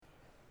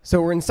So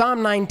we're in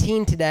Psalm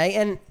 19 today,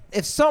 and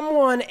if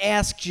someone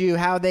asks you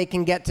how they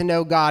can get to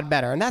know God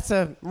better, and that's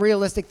a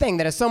realistic thing,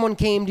 that if someone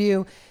came to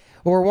you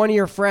or one of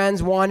your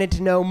friends wanted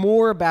to know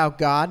more about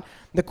God,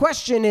 the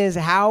question is,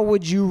 how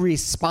would you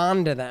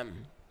respond to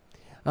them?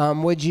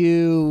 Would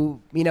you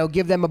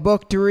give them a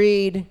book to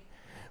read?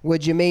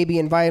 Would you maybe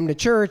invite them to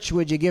church?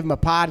 Would you give them a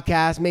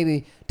podcast?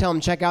 Maybe tell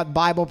them check out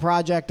Bible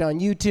Project on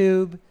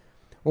YouTube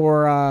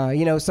or,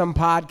 some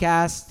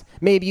podcast.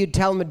 Maybe you'd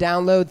tell them to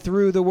download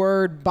Through the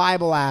Word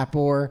Bible app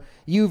or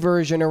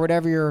YouVersion or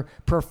whatever your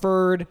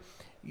preferred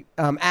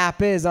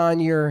app is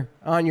on your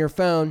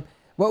phone.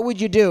 What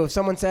would you do if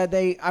someone said,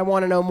 I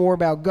want to know more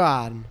about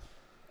God?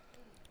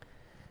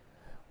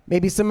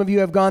 Maybe some of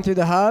you have gone through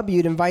the hub.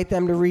 You'd invite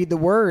them to read the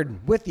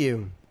Word with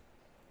you,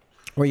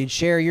 or you'd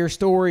share your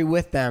story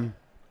with them.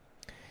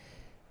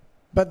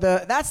 But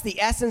that's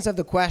the essence of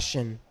the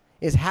question,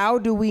 is how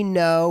do we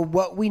know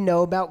what we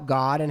know about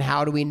God, and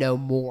how do we know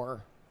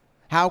more?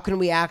 How can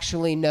we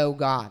actually know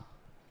God?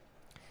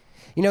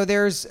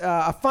 There's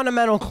a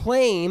fundamental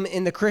claim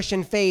in the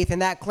Christian faith,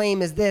 and that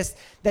claim is this,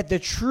 that the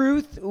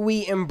truth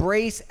we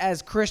embrace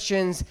as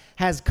Christians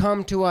has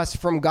come to us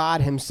from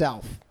God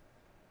himself.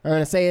 I'm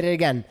going to say it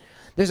again.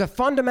 There's a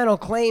fundamental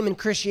claim in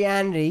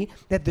Christianity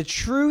that the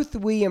truth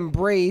we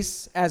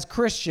embrace as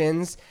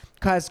Christians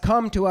has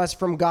come to us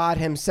from God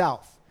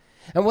himself.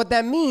 And what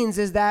that means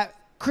is that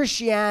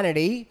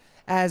Christianity,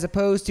 as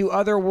opposed to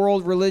other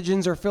world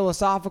religions or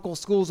philosophical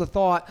schools of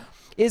thought,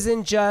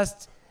 isn't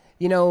just,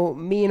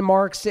 me and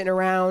Mark sitting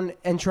around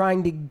and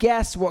trying to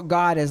guess what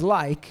God is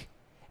like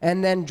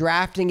and then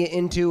drafting it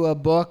into a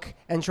book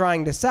and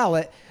trying to sell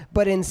it.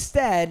 But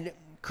instead,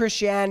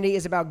 Christianity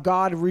is about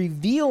God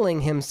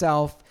revealing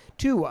himself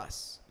to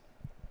us.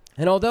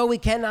 And although we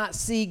cannot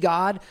see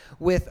God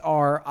with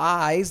our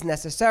eyes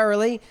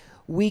necessarily,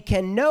 we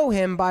can know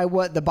him by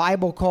what the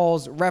Bible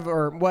calls,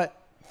 what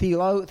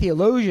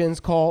theologians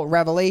call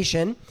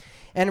revelation.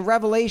 And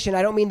revelation,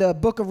 I don't mean the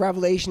book of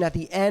Revelation at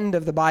the end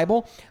of the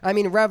Bible. I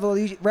mean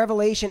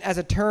revelation as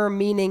a term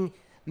meaning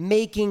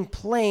making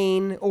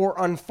plain or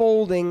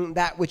unfolding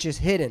that which is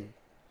hidden.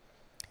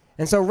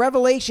 And so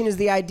revelation is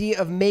the idea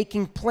of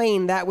making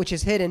plain that which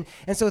is hidden.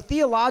 And so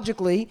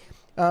theologically,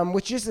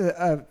 which is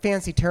a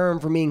fancy term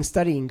for meaning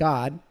studying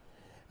God,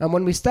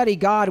 when we study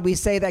God, we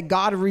say that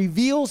God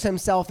reveals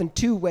himself in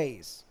two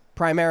ways,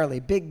 primarily.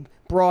 Big,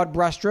 broad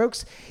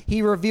brushstrokes.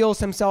 He reveals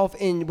himself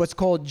in what's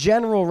called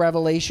general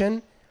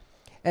revelation,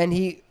 and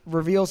he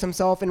reveals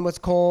himself in what's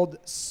called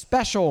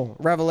special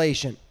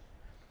revelation.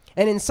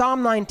 And in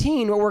Psalm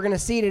 19, what we're going to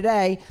see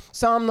today,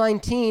 Psalm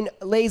 19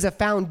 lays a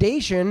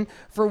foundation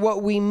for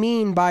what we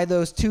mean by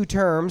those two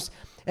terms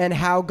and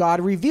how God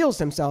reveals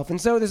himself. And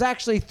so there's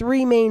actually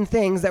three main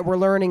things that we're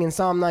learning in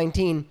Psalm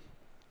 19.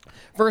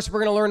 First, we're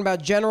going to learn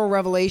about general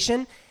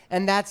revelation,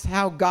 and that's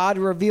how God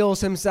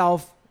reveals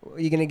himself. Are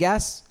you going to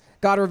guess?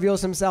 God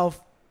reveals himself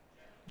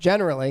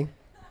generally.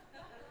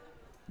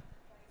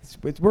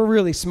 We're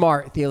really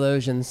smart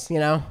theologians,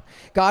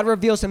 God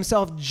reveals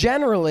himself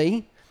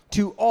generally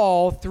to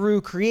all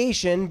through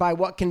creation by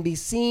what can be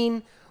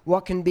seen,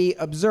 what can be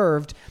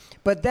observed.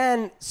 But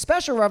then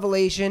special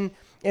revelation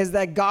is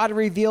that God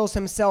reveals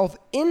himself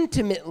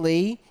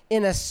intimately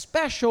in a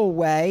special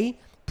way,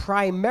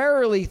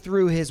 primarily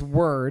through his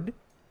word,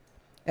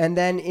 and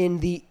then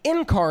in the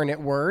incarnate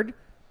word,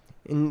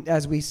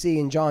 as we see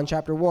in John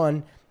chapter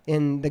 1,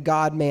 in the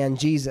God-man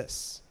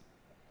Jesus.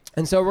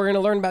 And so we're going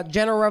to learn about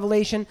general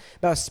revelation,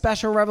 about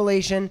special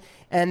revelation,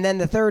 and then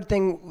the third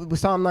thing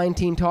Psalm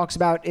 19 talks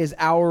about is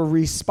our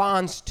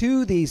response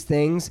to these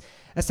things,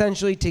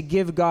 essentially to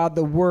give God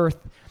the worth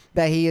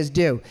that he is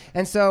due.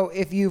 And so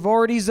if you've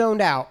already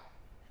zoned out,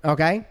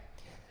 okay,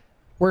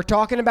 we're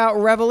talking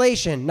about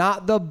revelation,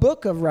 not the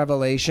book of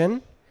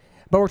Revelation,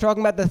 but we're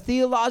talking about the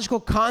theological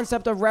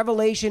concept of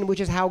revelation, which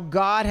is how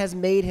God has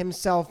made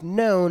himself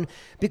known,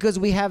 because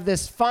we have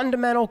this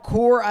fundamental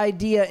core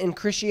idea in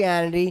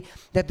Christianity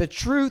that the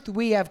truth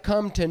we have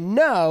come to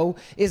know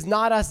is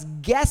not us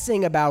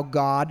guessing about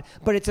God,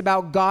 but it's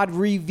about God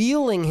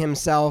revealing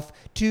himself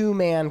to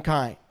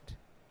mankind.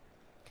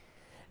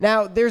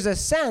 Now, there's a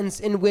sense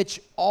in which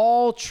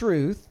all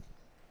truth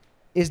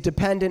is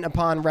dependent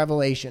upon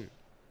revelation.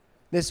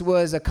 This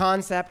was a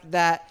concept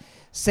that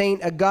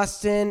St.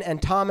 Augustine and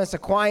Thomas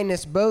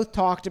Aquinas both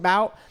talked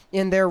about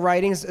in their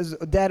writings as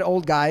dead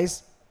old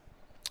guys.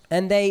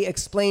 And they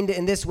explained it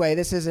in this way.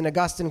 This is an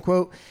Augustine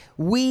quote.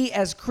 "We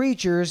as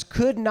creatures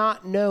could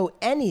not know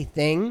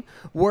anything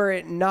were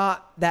it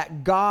not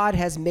that God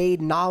has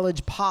made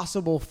knowledge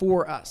possible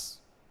for us."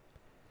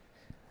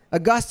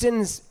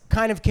 Augustine's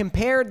kind of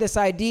compared this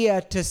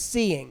idea to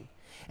seeing.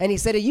 And he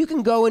said, you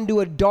can go into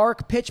a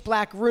dark, pitch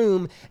black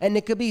room, and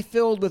it could be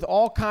filled with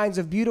all kinds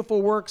of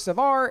beautiful works of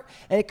art,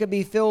 and it could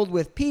be filled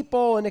with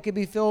people, and it could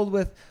be filled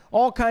with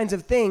all kinds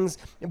of things.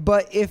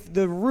 But if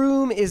the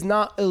room is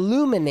not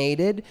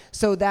illuminated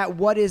so that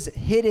what is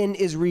hidden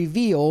is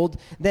revealed,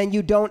 then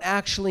you don't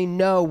actually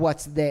know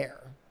what's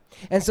there.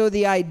 And so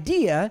the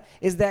idea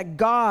is that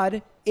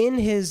God, in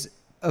his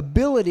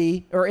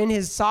ability, or in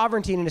his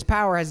sovereignty and in his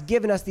power, has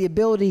given us the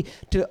ability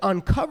to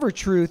uncover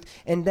truth,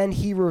 and then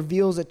he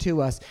reveals it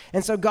to us.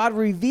 And so God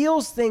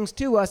reveals things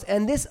to us,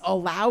 and this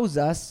allows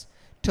us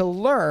to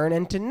learn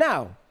and to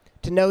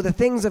know the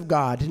things of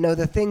God, to know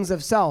the things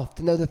of self,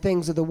 to know the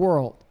things of the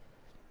world.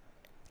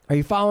 Are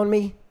you following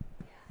me?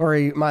 Or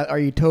are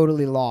you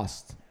totally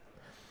lost?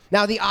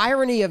 Now, the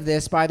irony of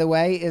this, by the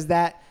way, is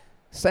that,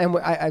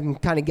 I'm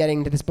kind of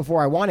getting to this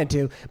before I wanted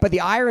to, but the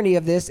irony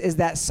of this is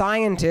that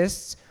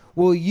scientists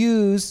will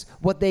use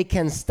what they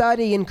can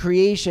study in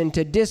creation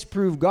to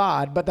disprove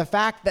God, but the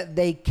fact that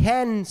they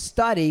can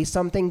study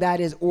something that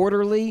is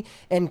orderly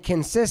and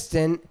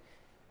consistent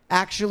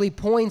actually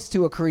points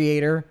to a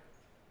creator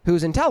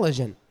who's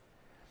intelligent.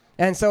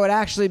 And so it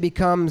actually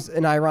becomes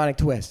an ironic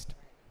twist.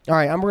 All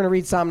right, I'm going to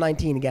read Psalm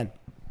 19 again.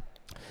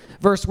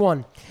 Verse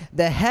 1,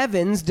 the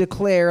heavens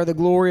declare the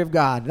glory of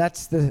God.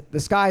 That's the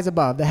skies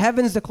above. The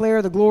heavens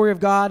declare the glory of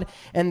God,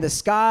 and the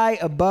sky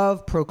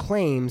above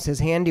proclaims his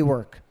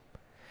handiwork.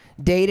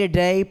 Day to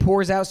day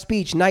pours out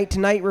speech. Night to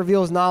night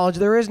reveals knowledge.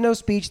 There is no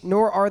speech,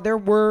 nor are there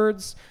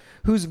words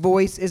whose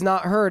voice is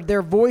not heard.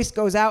 Their voice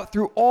goes out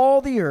through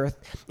all the earth,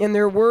 and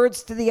their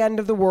words to the end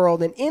of the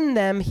world. And in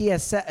them he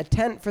has set a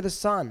tent for the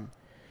sun,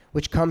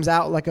 which comes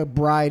out like a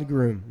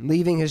bridegroom,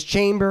 leaving his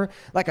chamber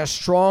like a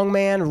strong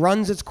man,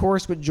 runs its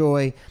course with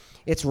joy.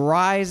 Its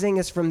rising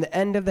is from the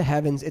end of the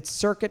heavens, its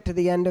circuit to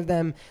the end of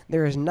them.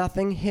 There is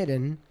nothing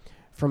hidden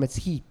from its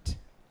heat.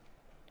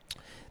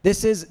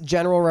 This is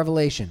general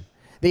revelation.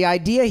 The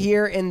idea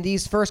here in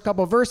these first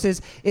couple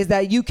verses is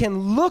that you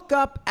can look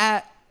up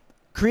at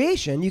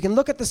creation. You can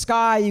look at the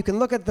sky, you can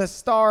look at the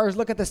stars,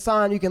 look at the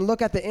sun, you can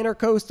look at the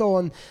intercoastal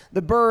and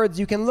the birds,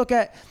 you can look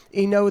at,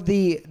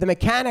 the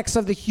mechanics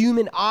of the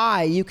human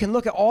eye. You can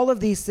look at all of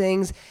these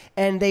things,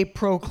 and they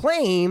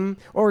proclaim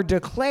or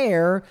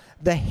declare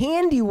the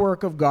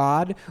handiwork of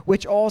God,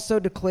 which also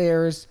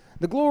declares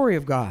the glory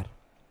of God.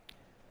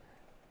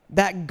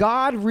 That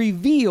God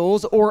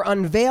reveals or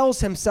unveils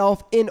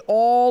himself in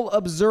all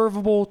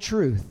observable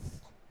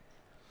truth.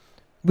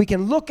 We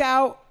can look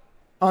out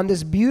on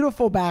this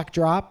beautiful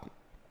backdrop.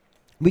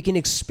 We can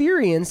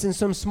experience in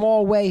some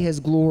small way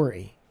his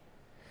glory.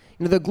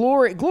 The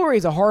glory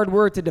is a hard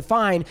word to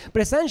define,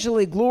 but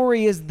essentially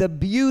glory is the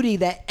beauty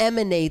that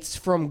emanates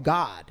from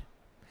God.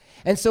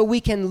 And so we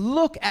can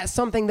look at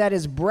something that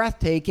is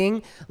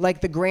breathtaking,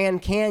 like the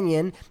Grand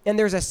Canyon, and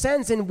there's a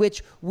sense in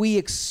which we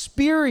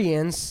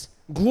experience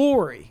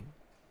glory,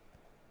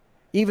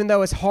 even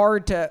though it's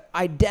hard to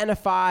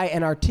identify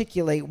and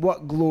articulate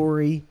what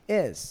glory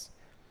is.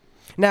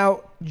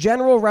 Now,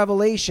 general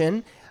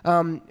revelation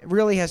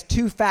really has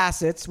two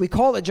facets. We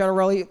call it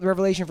general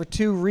revelation for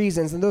two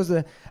reasons,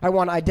 and I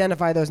want to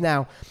identify those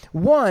now.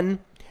 One,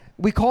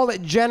 we call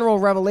it general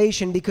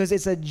revelation because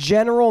it's a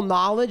general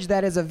knowledge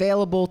that is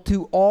available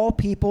to all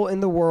people in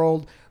the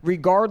world,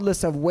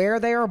 regardless of where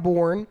they are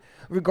born,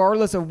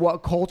 regardless of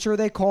what culture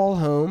they call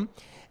home,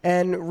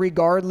 and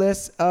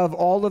regardless of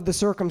all of the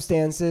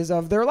circumstances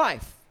of their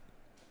life.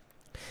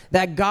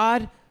 That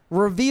God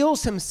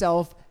reveals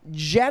himself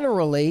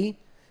generally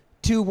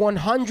to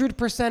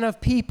 100%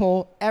 of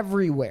people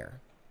everywhere.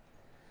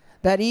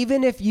 That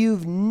even if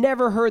you've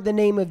never heard the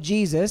name of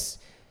Jesus,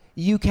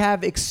 you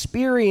have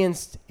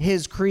experienced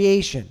his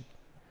creation.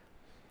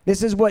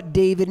 This is what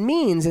David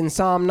means in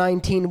Psalm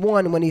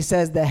 19:1 when he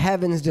says, the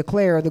heavens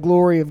declare the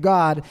glory of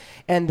God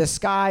and the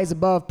skies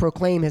above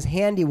proclaim his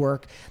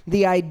handiwork.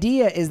 The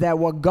idea is that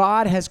what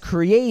God has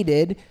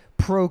created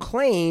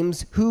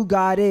proclaims who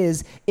God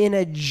is in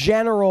a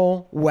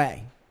general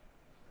way.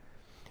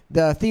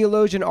 The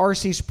theologian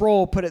R.C.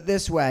 Sproul put it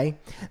this way,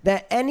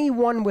 that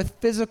anyone with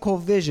physical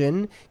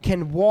vision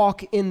can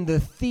walk in the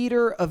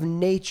theater of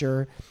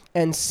nature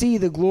and see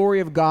the glory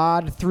of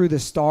God through the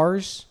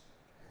stars,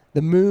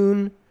 the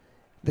moon,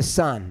 the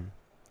sun.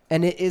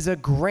 And it is a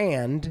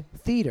grand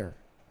theater.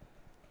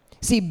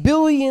 See,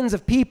 billions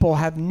of people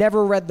have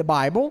never read the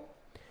Bible,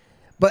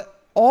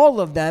 but all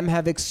of them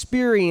have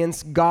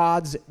experienced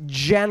God's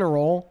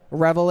general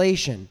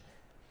revelation.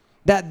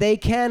 That they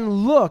can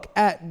look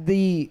at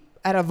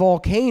a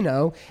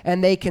volcano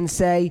and they can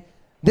say,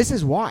 this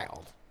is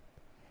wild.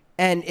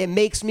 And it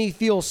makes me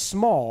feel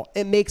small.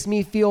 It makes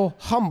me feel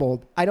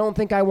humbled. I don't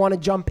think I want to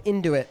jump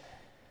into it,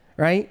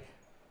 right?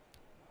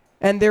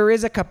 And there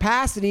is a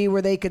capacity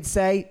where they could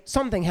say,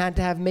 something had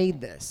to have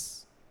made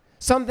this.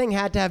 Something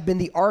had to have been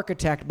the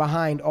architect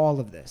behind all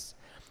of this.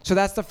 So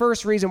that's the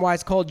first reason why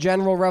it's called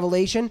general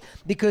revelation,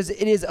 because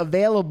it is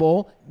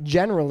available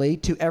generally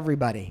to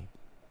everybody.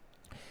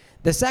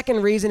 The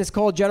second reason it's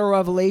called general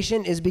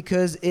revelation is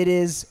because it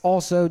is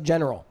also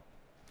general.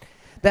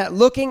 That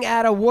looking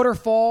at a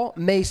waterfall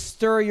may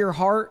stir your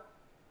heart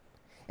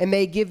and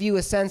may give you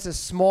a sense of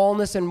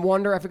smallness and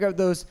wonder. I forget what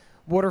those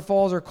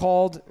waterfalls are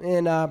called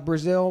in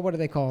Brazil. What are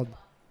they called?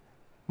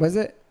 Was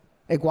it?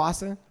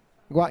 Iguazu?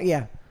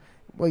 Yeah.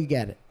 Well, you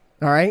get it.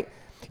 All right.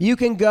 You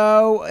can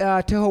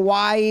go to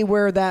Hawaii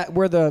where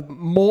the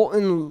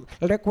molten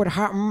liquid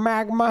hot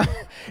magma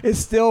is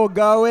still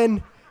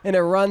going. and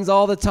it runs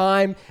all the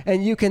time,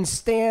 and you can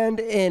stand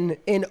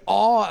in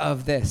awe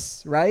of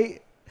this,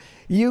 right?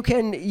 You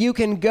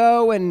can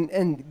go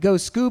and go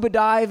scuba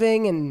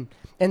diving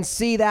and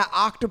see that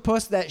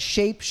octopus that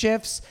shape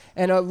shifts,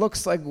 and it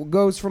looks like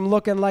goes from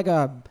looking like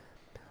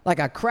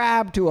a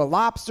crab to a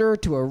lobster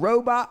to a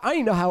robot. I don't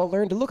even know how it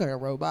learned to look like a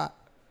robot,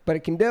 but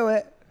it can do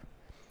it.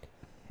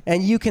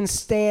 And you can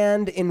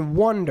stand in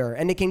wonder,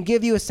 and it can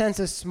give you a sense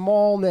of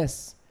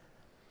smallness.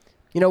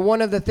 You know,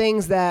 one of the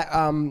things that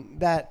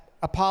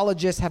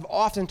apologists have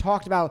often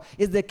talked about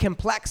is the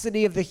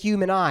complexity of the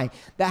human eye,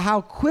 that how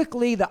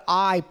quickly the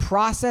eye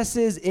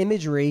processes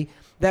imagery,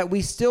 that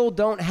we still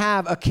don't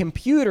have a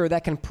computer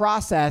that can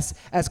process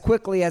as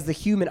quickly as the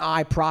human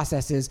eye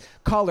processes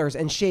colors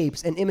and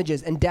shapes and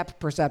images and depth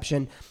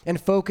perception and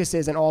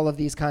focuses and all of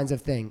these kinds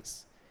of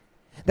things.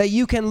 That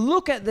you can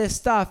look at this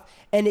stuff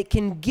and it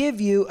can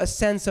give you a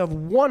sense of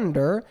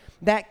wonder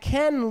that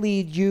can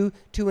lead you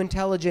to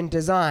intelligent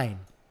design.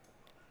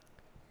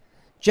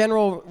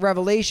 General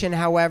revelation,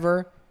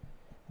 however,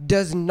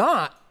 does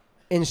not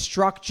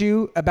instruct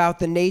you about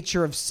the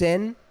nature of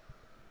sin,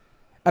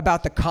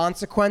 about the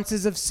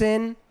consequences of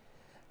sin,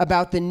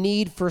 about the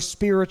need for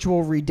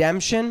spiritual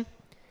redemption.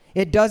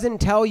 It doesn't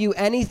tell you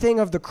anything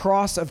of the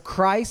cross of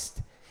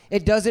Christ.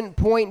 It doesn't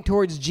point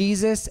towards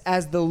Jesus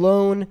as the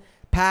lone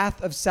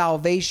path of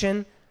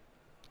salvation.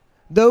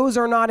 Those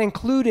are not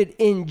included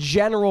in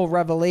general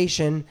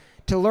revelation.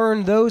 To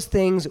learn those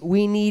things,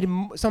 we need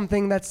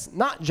something that's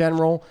not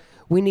general.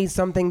 We need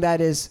something that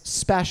is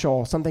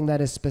special, something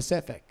that is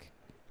specific,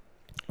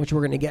 which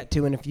we're going to get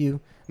to in a few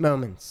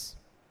moments.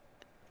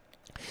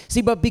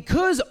 See, but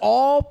because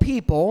all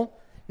people,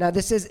 now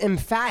this is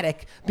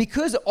emphatic,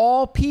 because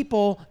all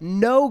people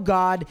know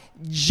God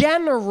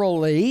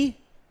generally,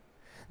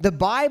 the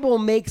Bible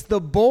makes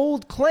the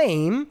bold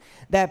claim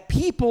that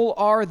people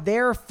are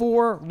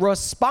therefore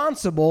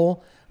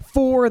responsible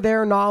for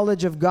their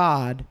knowledge of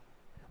God,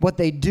 what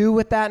they do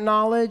with that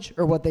knowledge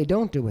or what they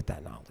don't do with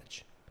that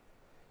knowledge.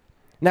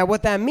 Now,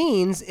 what that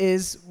means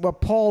is what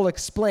Paul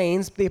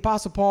explains. The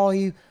Apostle Paul,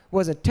 he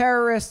was a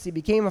terrorist. He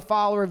became a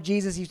follower of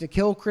Jesus. He used to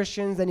kill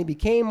Christians. Then he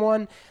became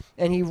one.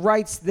 And he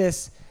writes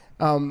this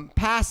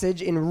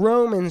passage in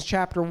Romans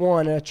chapter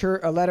 1,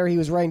 a letter he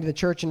was writing to the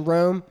church in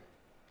Rome.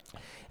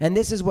 And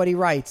this is what he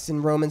writes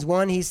in Romans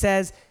 1. He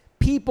says,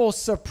 people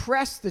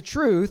suppress the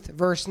truth,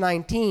 verse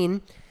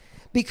 19,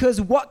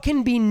 because what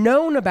can be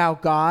known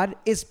about God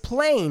is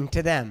plain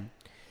to them.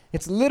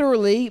 It's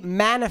literally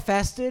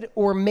manifested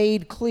or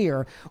made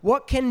clear.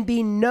 What can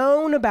be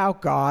known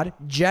about God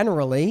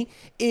generally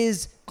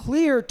is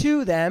clear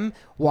to them.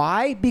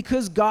 Why?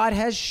 Because God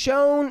has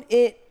shown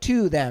it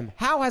to them.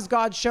 How has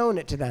God shown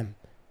it to them?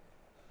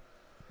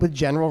 With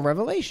general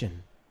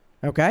revelation.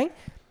 Okay?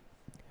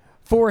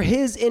 For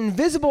his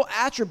invisible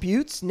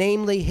attributes,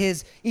 namely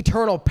his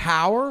eternal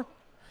power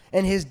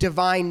and his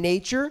divine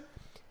nature,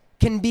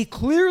 can be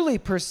clearly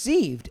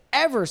perceived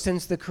ever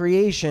since the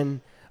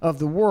creation of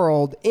the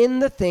world in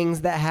the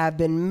things that have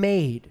been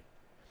made.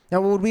 Now,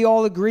 would we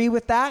all agree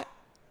with that?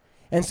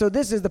 And so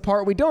this is the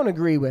part we don't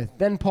agree with.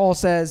 Then Paul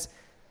says,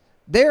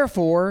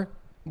 therefore,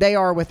 they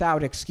are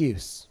without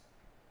excuse.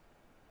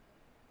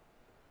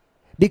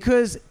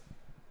 Because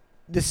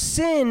the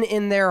sin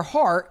in their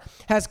heart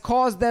has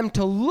caused them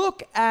to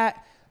look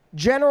at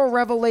general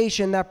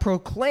revelation that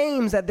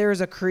proclaims that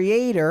there's a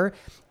creator,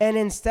 and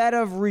instead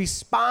of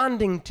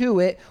responding to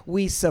it,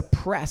 we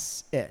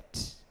suppress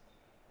it.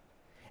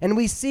 And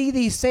we see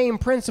these same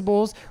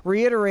principles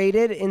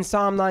reiterated in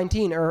Psalm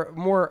 19, or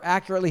more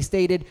accurately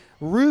stated,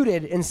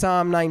 rooted in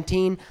Psalm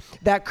 19,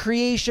 that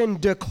creation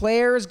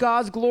declares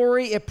God's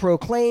glory, it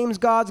proclaims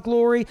God's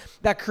glory,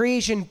 that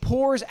creation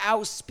pours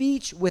out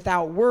speech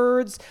without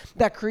words,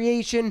 that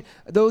creation,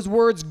 those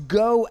words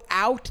go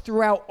out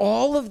throughout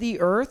all of the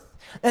earth,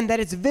 and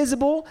that it's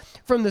visible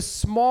from the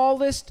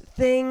smallest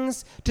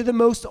things to the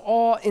most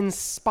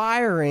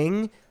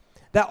awe-inspiring,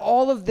 that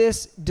all of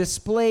this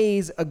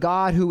displays a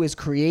God who is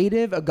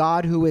creative, a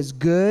God who is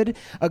good,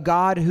 a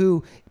God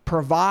who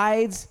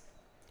provides,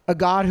 a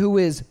God who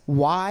is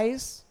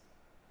wise,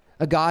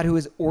 a God who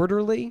is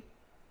orderly.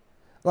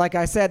 Like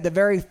I said, the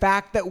very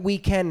fact that we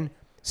can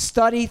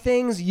study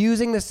things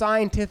using the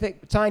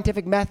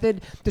scientific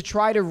method to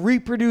try to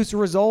reproduce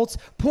results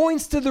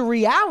points to the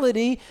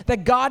reality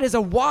that God is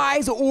a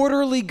wise,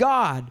 orderly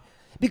God.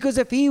 Because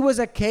if he was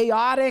a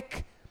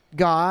chaotic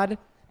God,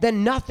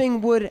 then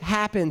nothing would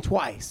happen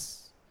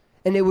twice,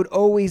 and it would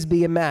always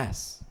be a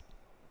mess.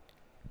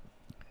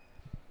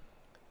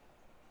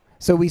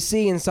 So we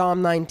see in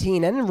Psalm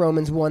 19 and in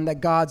Romans 1 that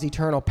God's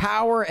eternal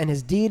power and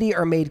his deity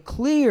are made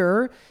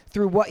clear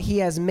through what he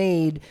has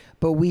made,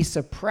 but we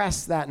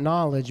suppress that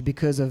knowledge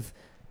because of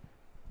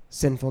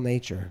sinful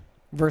nature.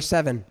 Verse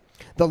 7,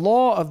 the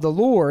law of the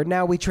Lord,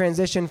 now we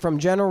transition from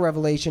general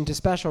revelation to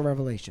special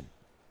revelation.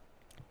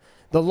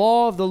 The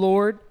law of the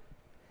Lord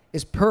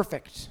is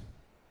perfect,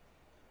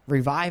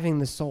 reviving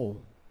the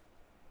soul.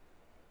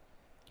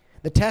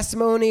 The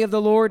testimony of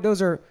the Lord,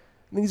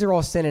 these are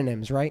all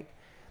synonyms, right?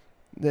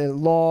 The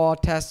law,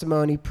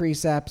 testimony,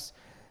 precepts.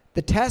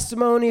 The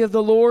testimony of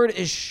the Lord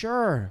is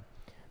sure,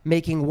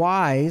 making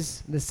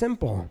wise the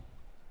simple.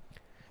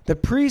 The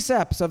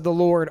precepts of the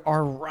Lord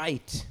are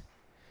right,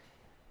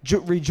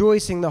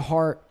 rejoicing the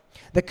heart.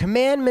 The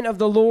commandment of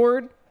the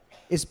Lord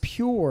is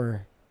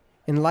pure,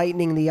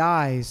 enlightening the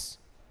eyes.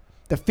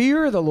 The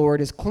fear of the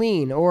Lord is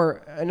clean.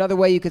 Or another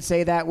way you could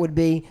say that would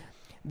be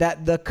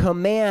that the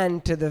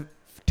command to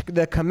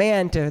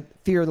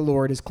fear the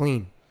Lord is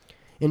clean,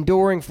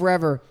 enduring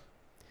forever.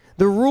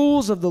 The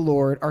rules of the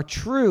Lord are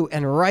true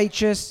and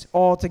righteous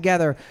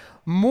altogether.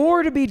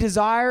 More to be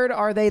desired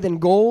are they than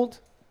gold,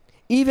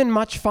 even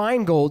much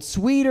fine gold,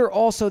 sweeter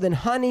also than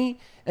honey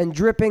and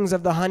drippings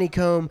of the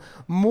honeycomb.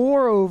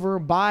 Moreover,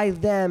 by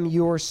them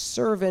your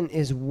servant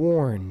is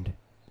warned.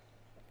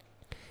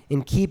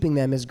 In keeping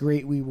them is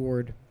great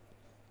reward.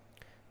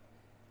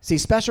 See,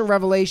 special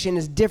revelation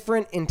is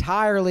different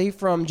entirely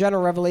from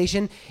general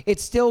revelation.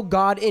 It's still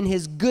God in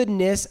his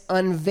goodness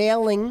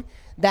unveiling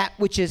that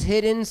which is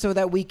hidden so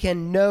that we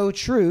can know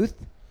truth.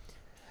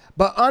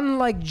 But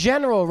unlike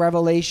general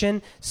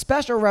revelation,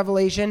 special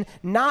revelation,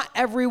 not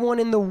everyone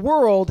in the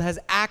world has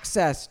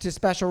access to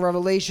special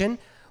revelation,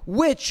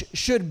 which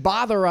should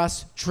bother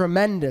us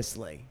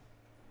tremendously.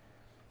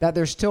 That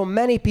there's still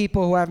many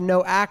people who have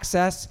no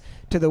access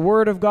to the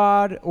Word of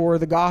God or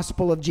the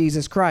gospel of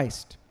Jesus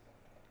Christ.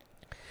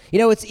 You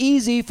know, it's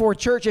easy for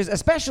churches,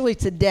 especially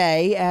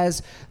today,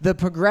 as the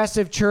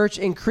progressive church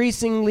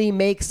increasingly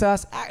makes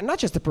us, not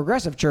just the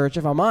progressive church,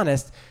 if I'm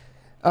honest,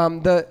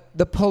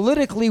 the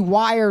politically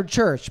wired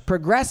church,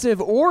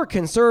 progressive or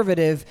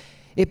conservative,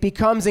 it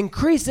becomes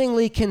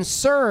increasingly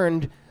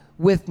concerned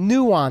with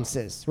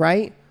nuances,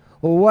 right?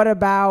 Well, what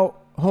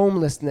about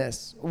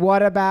homelessness?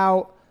 What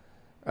about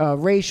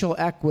racial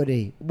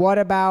equity? What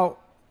about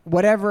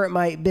whatever it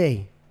might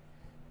be?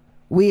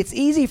 It's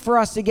easy for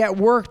us to get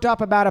worked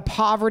up about a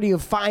poverty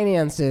of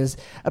finances,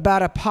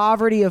 about a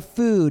poverty of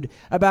food,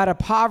 about a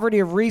poverty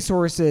of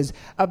resources,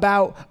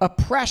 about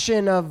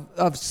oppression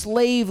of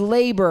slave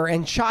labor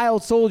and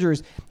child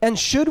soldiers. And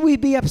should we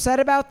be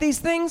upset about these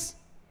things?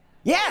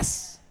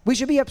 Yes, we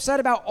should be upset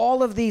about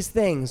all of these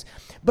things.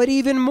 But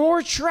even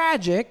more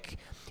tragic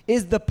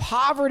is the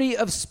poverty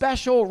of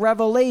special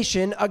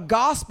revelation, a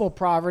gospel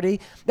poverty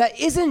that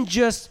isn't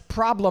just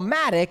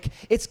problematic,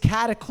 it's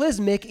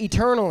cataclysmic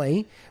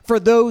eternally for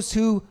those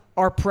who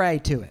are prey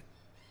to it.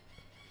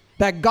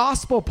 That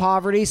gospel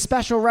poverty,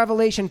 special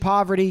revelation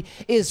poverty,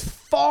 is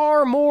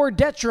far more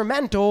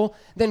detrimental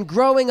than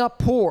growing up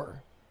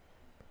poor,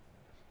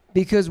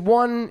 because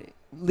one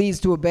leads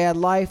to a bad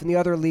life and the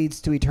other leads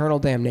to eternal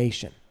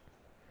damnation.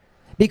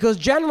 Because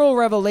general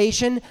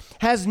revelation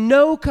has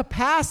no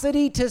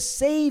capacity to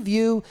save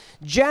you.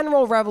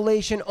 General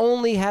revelation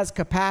only has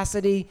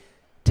capacity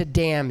to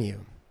damn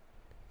you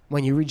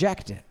when you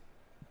reject it.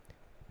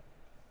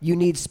 You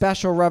need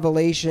special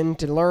revelation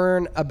to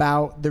learn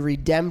about the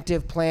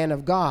redemptive plan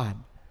of God.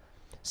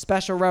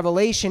 Special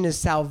revelation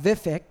is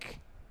salvific,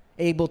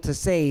 able to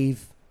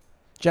save.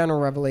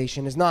 General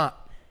revelation is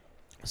not.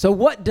 So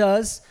what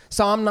does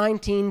Psalm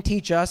 19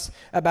 teach us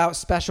about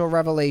special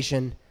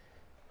revelation?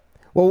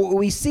 Well, what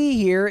we see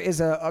here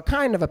is a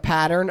kind of a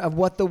pattern of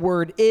what the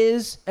word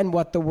is and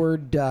what the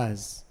word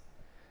does.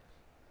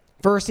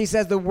 First, he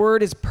says the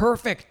word is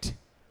perfect.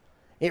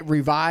 It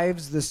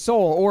revives the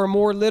soul, or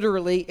more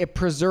literally, it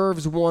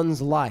preserves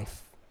one's life.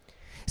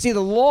 See, the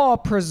law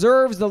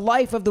preserves the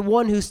life of the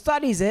one who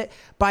studies it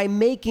by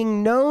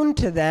making known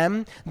to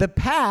them the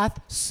path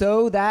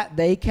so that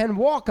they can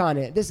walk on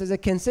it. This is a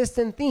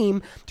consistent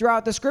theme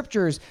throughout the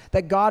scriptures,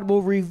 that God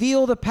will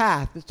reveal the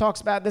path. It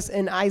talks about this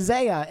in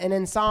Isaiah and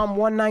in Psalm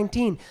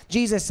 119.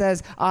 Jesus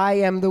says, I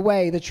am the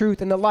way, the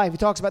truth, and the life. He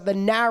talks about the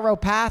narrow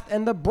path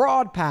and the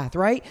broad path,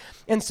 right?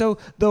 And so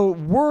the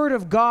word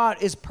of God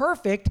is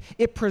perfect.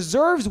 It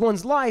preserves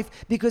one's life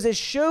because it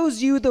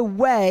shows you the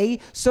way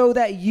so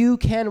that you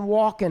can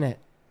walk in it.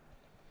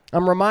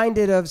 I'm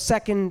reminded of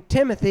 2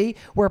 Timothy,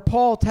 where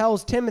Paul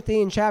tells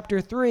Timothy in chapter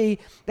 3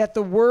 that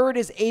the word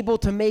is able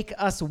to make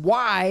us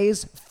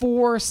wise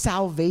for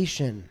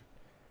salvation.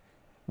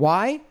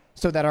 Why?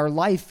 So that our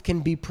life can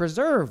be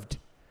preserved,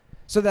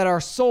 so that our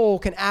soul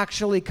can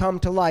actually come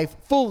to life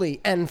fully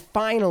and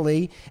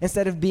finally,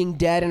 instead of being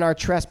dead in our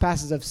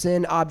trespasses of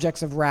sin,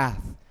 objects of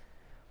wrath.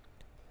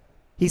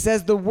 He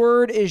says the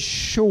word is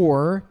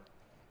sure,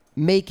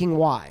 making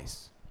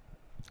wise.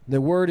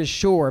 The word is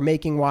sure,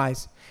 making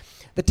wise.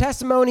 The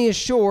testimony is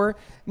sure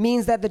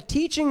means that the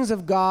teachings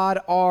of God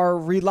are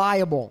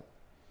reliable.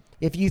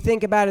 If you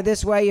think about it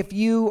this way, if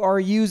you are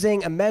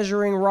using a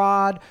measuring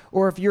rod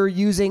or if you're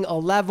using a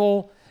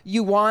level,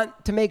 you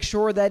want to make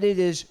sure that it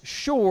is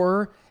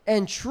sure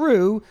and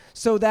true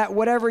so that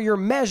whatever you're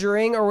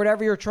measuring or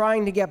whatever you're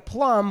trying to get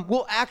plumb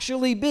will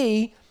actually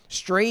be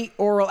straight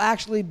or will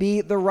actually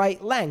be the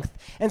right length.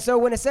 And so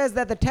when it says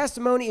that the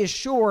testimony is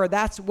sure,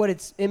 that's what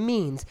it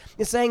means.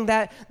 It's saying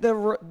that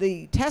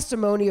the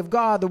testimony of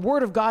God, the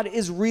word of God,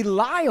 is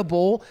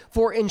reliable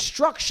for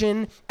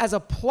instruction as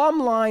a plumb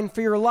line for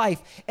your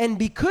life. And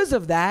because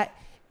of that,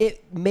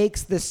 it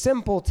makes the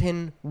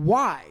simpleton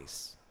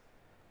wise.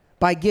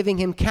 by giving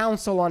him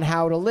counsel on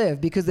how to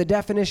live, because the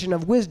definition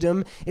of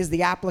wisdom is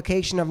the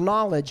application of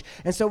knowledge.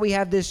 And so we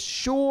have this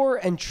sure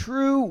and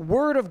true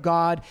word of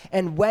God,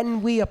 and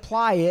when we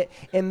apply it,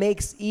 it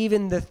makes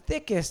even the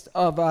thickest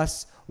of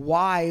us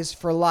wise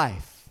for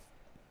life.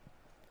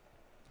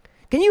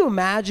 Can you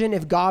imagine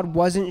if God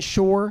wasn't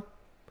sure?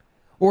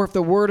 Or if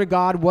the word of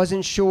God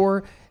wasn't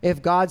sure?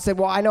 If God said,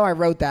 well, I know I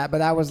wrote that, but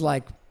that was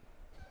like,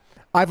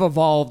 I've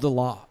evolved a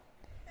lot.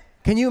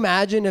 Can you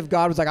imagine if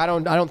God was like, I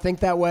don't think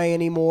that way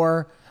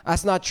anymore.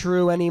 That's not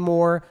true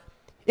anymore.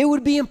 It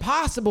would be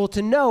impossible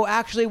to know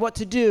actually what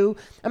to do.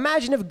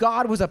 Imagine if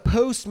God was a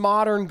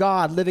postmodern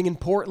God living in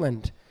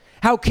Portland.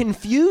 How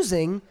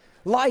confusing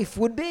life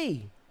would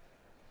be.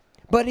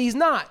 But he's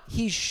not.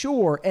 He's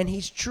sure and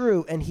he's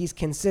true and he's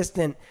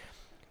consistent.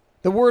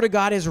 The word of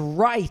God is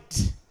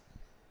right,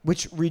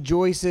 which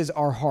rejoices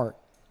our heart.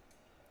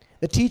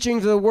 The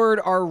teachings of the word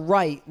are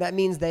right. That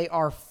means they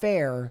are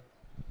fair.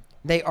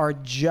 They are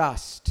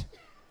just.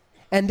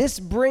 And this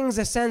brings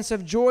a sense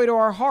of joy to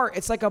our heart.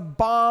 It's like a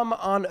balm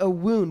on a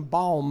wound.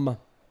 Balm,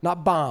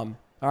 not bomb,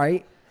 all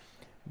right?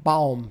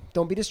 Balm.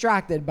 Don't be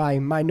distracted by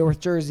my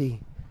North Jersey.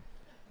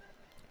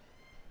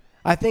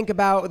 I think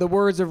about the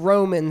words of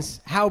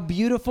Romans. How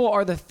beautiful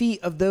are the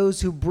feet of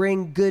those who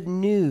bring good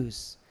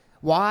news.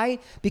 Why?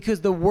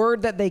 Because the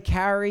word that they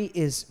carry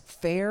is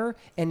fair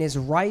and is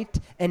right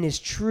and is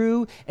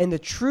true, and the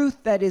truth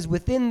that is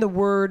within the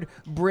word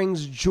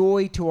brings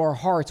joy to our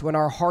hearts when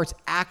our hearts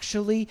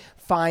actually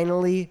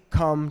finally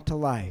come to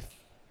life.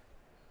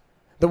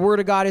 The word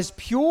of God is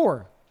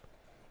pure,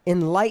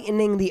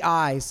 enlightening the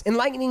eyes.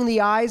 Enlightening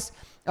the eyes,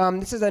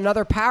 this is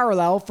another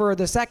parallel for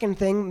the second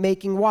thing,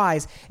 making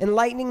wise.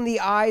 Enlightening the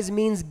eyes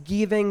means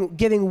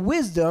giving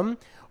wisdom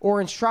or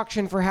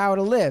instruction for how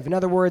to live. In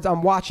other words,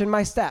 I'm watching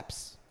my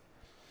steps.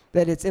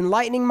 That it's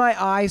enlightening my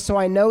eyes so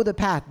I know the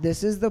path.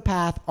 This is the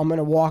path. I'm going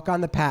to walk on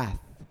the path.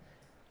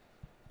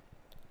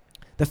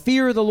 The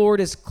fear of the Lord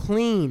is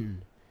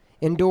clean,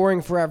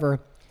 enduring forever.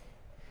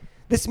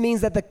 This means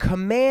that the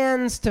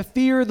commands to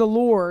fear the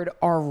Lord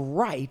are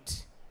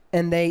right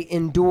and they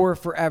endure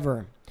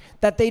forever.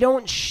 That they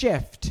don't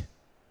shift.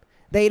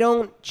 They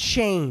don't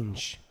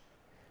change.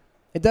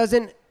 It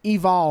doesn't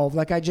evolve,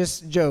 like I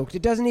just joked.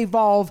 It doesn't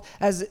evolve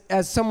as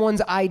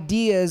someone's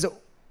ideas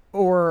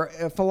or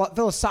a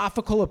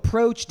philosophical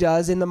approach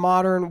does in the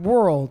modern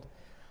world.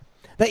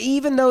 That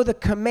even though the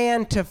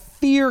command to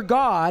fear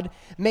God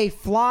may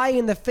fly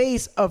in the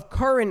face of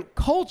current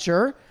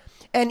culture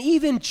and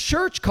even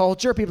church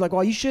culture, people are like,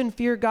 well, you shouldn't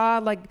fear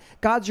God, like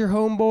God's your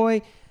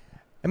homeboy.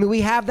 I mean,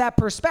 we have that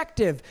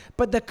perspective,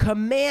 but the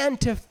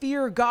command to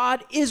fear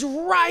God is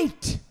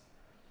right.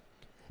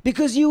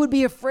 Because you would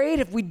be afraid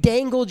if we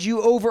dangled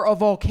you over a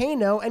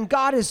volcano, and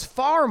God is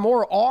far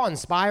more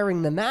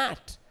awe-inspiring than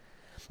that.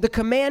 The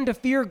command to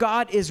fear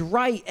God is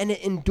right, and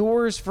it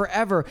endures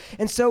forever.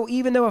 And so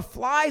even though it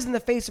flies in the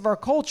face of our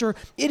culture,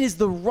 it is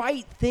the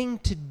right thing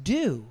to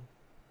do.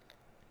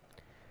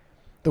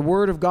 The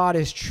word of God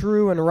is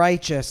true and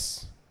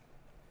righteous.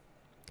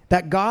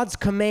 That God's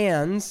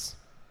commands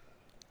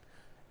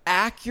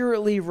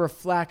accurately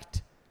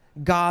reflect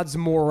God's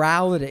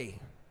morality.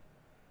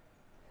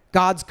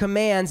 God's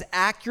commands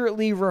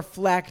accurately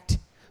reflect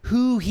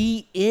who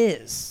he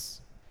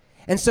is.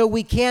 And so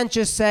we can't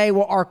just say,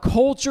 well, our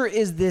culture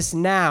is this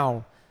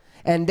now,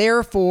 and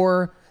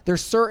therefore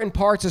there's certain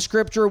parts of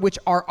Scripture which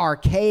are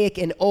archaic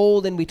and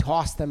old, and we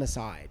toss them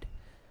aside.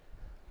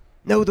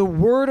 No, the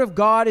Word of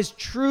God is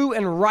true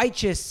and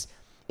righteous.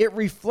 It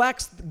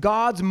reflects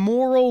God's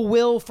moral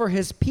will for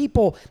his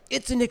people.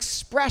 It's an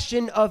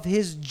expression of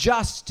his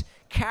just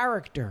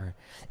character.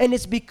 And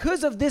it's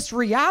because of this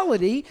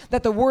reality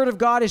that the Word of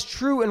God is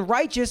true and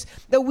righteous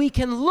that we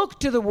can look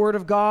to the Word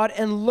of God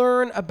and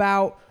learn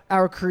about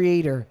our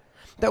Creator.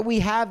 That we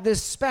have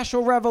this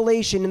special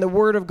revelation in the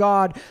Word of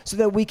God so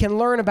that we can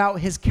learn about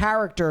his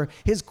character,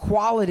 his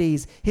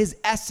qualities, his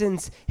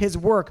essence, his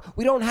work.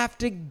 We don't have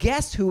to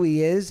guess who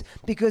he is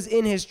because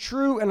in his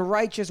true and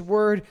righteous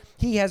Word,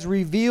 he has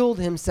revealed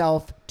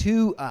himself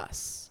to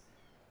us.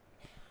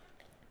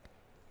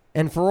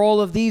 And for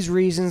all of these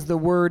reasons, the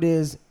Word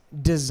is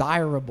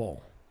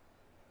desirable.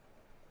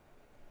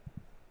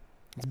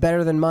 It's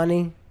better than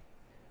money.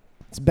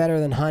 It's better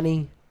than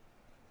honey.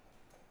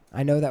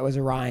 I know that was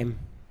a rhyme.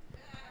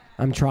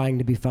 I'm trying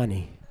to be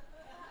funny.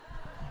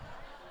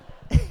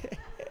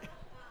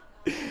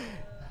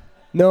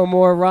 No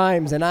more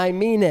rhymes, and I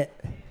mean it.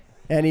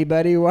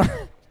 Anybody want?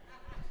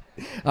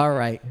 All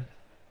right.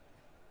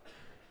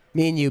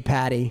 Me and you,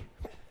 Patty.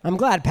 I'm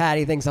glad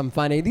Patty thinks I'm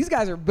funny. These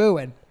guys are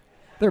booing.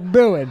 They're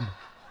booing.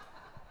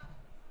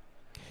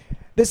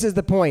 This is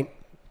the point.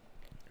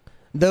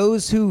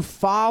 Those who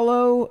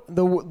follow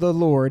the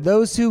Lord,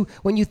 those who,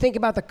 when you think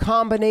about the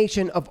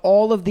combination of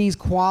all of these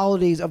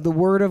qualities of the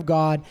Word of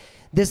God,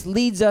 this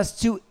leads us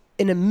to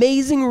an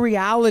amazing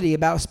reality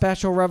about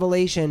special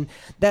revelation,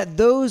 that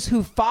those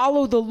who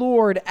follow the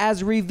Lord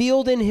as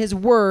revealed in his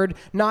word,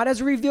 not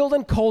as revealed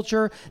in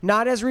culture,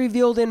 not as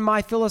revealed in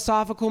my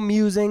philosophical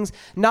musings,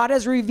 not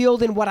as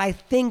revealed in what I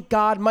think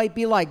God might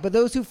be like, but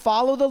those who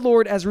follow the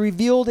Lord as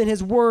revealed in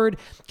his word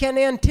can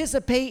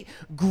anticipate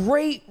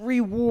great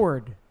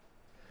reward.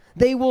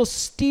 They will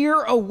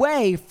steer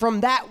away from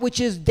that which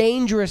is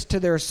dangerous to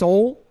their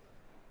soul.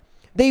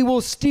 They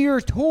will steer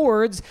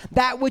towards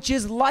that which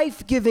is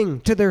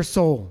life-giving to their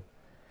soul.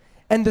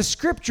 And the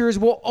scriptures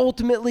will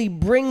ultimately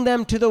bring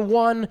them to the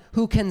one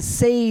who can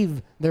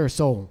save their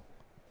soul.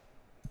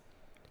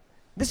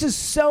 This is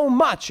so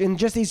much in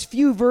just these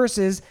few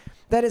verses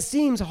that it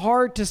seems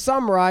hard to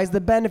summarize the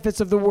benefits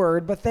of the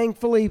word, but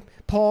thankfully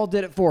Paul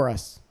did it for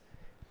us.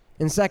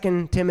 In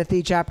 2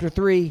 Timothy chapter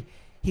 3,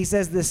 he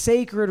says the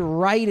sacred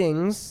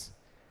writings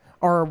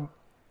are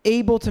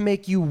able to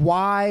make you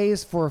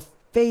wise for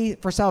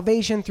faith, for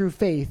salvation through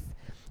faith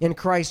in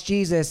Christ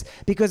Jesus,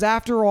 because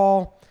after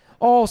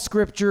all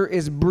scripture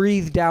is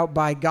breathed out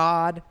by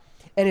God,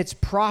 and it's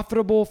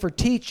profitable for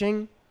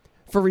teaching,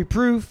 for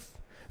reproof,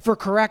 for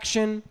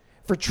correction,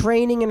 for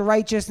training in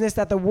righteousness,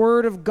 that the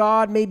word of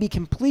God may be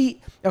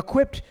complete,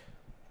 equipped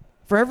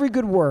for every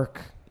good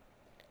work.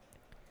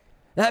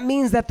 That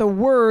means that the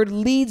word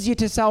leads you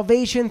to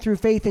salvation through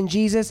faith in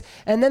Jesus,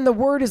 and then the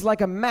word is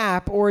like a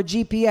map or a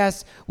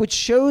GPS, which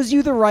shows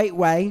you the right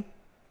way,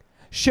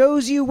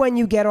 shows you when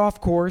you get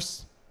off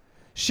course,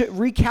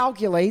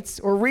 recalculates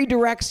or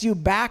redirects you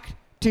back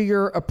to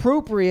your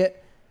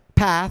appropriate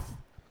path,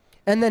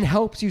 and then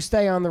helps you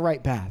stay on the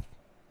right path.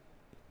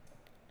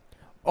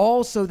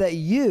 Also that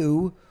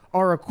you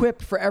are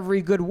equipped for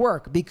every good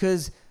work,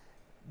 because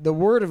the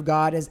word of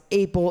God is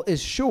able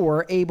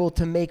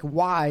to make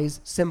wise,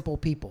 simple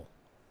people.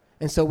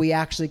 And so we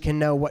actually can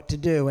know what to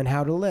do and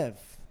how to live.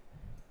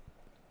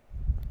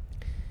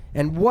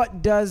 And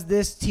what does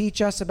this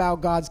teach us about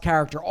God's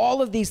character?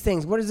 All of these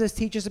things, what does this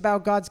teach us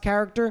about God's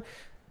character?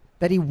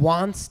 That he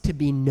wants to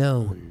be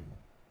known.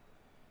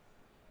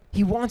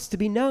 He wants to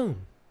be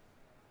known.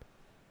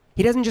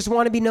 He doesn't just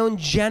want to be known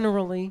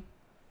generally.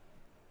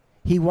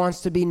 He wants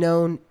to be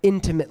known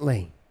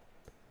intimately.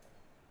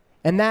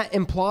 And that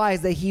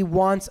implies that he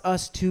wants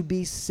us to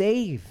be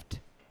saved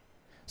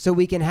so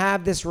we can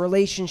have this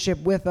relationship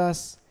with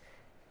us.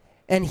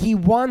 And he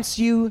wants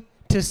you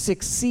to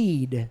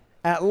succeed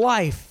at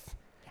life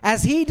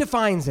as he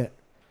defines it,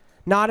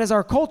 not as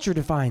our culture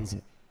defines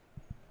it.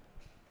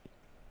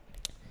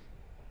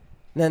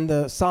 Then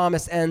the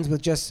psalmist ends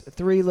with just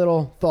 3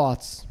 little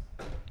thoughts.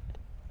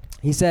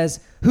 He says,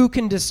 "Who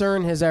can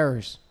discern his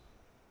errors?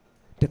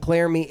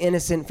 Declare me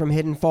innocent from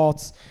hidden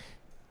faults."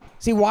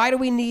 See, why do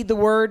we need the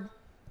word?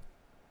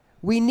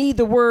 We need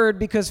the word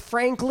because,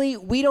 frankly,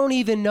 we don't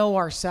even know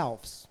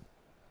ourselves.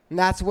 And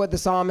that's what the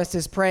psalmist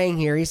is praying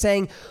here. He's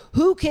saying,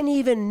 who can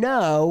even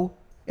know?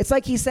 It's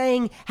like he's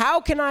saying, how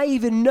can I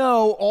even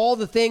know all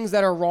the things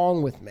that are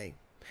wrong with me?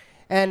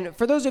 And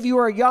for those of you who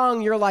are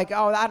young, you're like,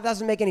 oh, that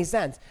doesn't make any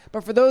sense.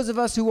 But for those of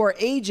us who are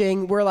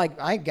aging, we're like,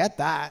 I get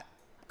that.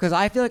 Because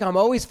I feel like I'm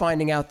always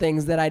finding out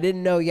things that I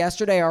didn't know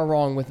yesterday are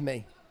wrong with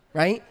me,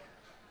 right?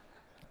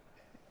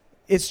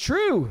 It's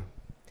true.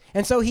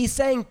 And so he's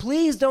saying,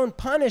 please don't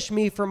punish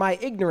me for my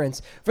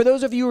ignorance. For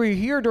those of you who are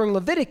here during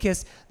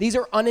Leviticus, these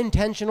are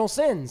unintentional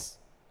sins.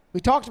 We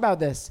talked about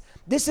this.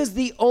 This is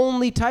the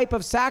only type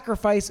of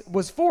sacrifice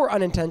was for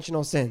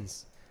unintentional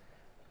sins.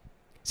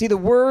 See, the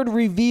word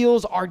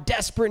reveals our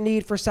desperate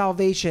need for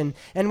salvation.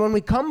 And when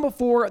we come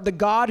before the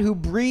God who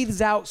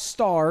breathes out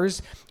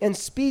stars and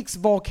speaks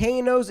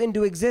volcanoes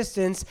into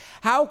existence,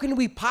 how can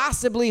we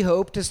possibly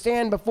hope to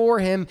stand before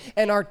him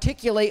and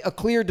articulate a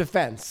clear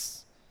defense?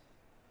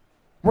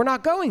 We're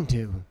not going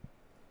to.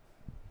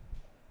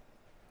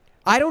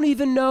 I don't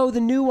even know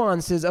the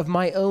nuances of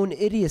my own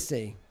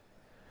idiocy,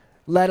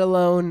 let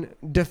alone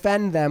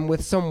defend them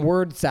with some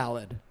word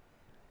salad.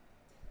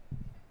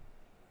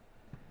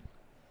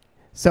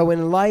 So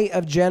in light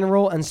of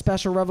general and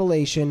special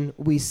revelation,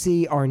 we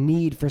see our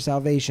need for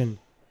salvation.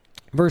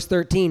 Verse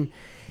 13,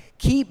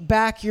 keep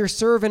back your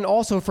servant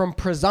also from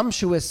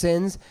presumptuous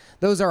sins.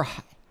 Those are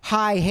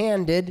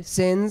high-handed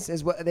sins,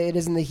 is what it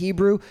is in the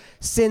Hebrew,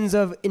 sins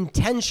of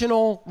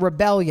intentional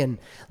rebellion.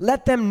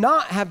 Let them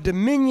not have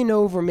dominion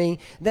over me,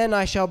 then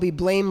I shall be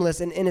blameless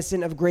and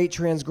innocent of great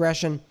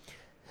transgression.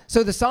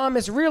 So the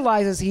psalmist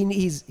realizes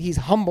he's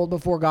humbled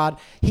before God.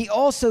 He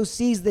also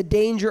sees the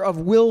danger of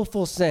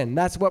willful sin.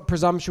 That's what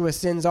presumptuous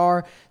sins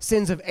are,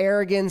 sins of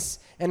arrogance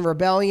and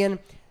rebellion.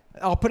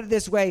 I'll put it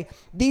this way.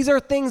 These are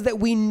things that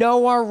we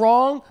know are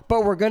wrong,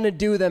 but we're going to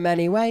do them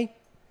anyway,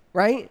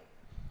 right?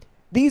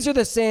 These are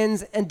the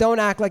sins, and don't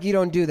act like you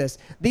don't do this.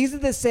 These are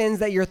the sins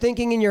that you're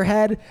thinking in your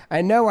head,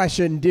 I know I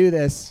shouldn't do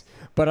this,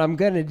 but I'm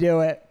going to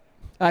do it.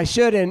 I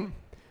shouldn't,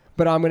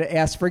 but I'm going to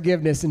ask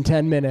forgiveness in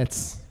 10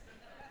 minutes.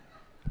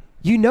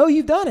 You know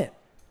you've done it.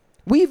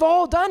 We've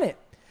all done it.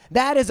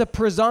 That is a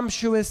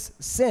presumptuous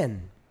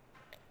sin.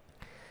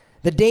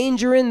 The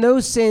danger in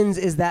those sins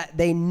is that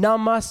they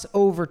numb us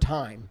over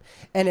time.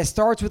 And it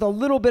starts with a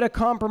little bit of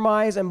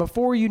compromise, and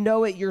before you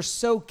know it, you're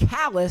so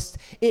calloused,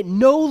 it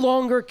no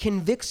longer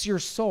convicts your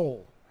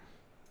soul.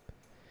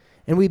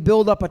 And we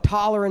build up a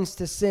tolerance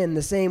to sin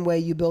the same way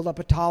you build up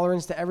a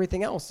tolerance to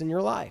everything else in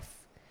your life.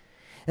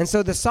 And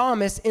so the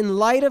psalmist, in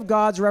light of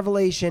God's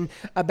revelation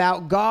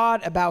about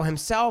God, about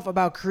himself,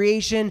 about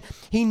creation,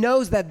 he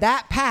knows that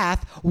that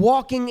path,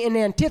 walking in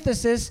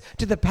antithesis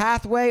to the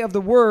pathway of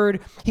the word,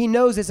 he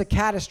knows it's a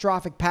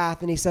catastrophic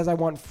path, and he says, I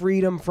want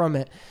freedom from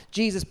it.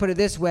 Jesus put it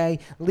this way,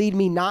 lead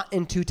me not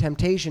into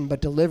temptation, but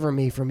deliver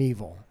me from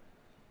evil.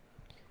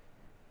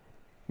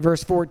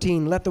 Verse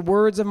 14, let the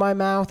words of my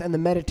mouth and the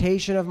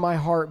meditation of my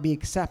heart be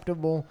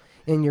acceptable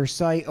in your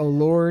sight, O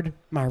Lord,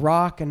 my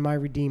rock and my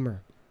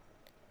redeemer.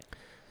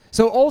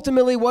 So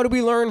ultimately, what do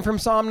we learn from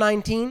Psalm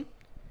 19?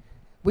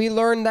 We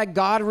learn that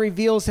God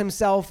reveals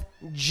himself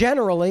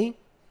generally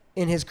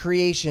in his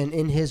creation,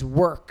 in his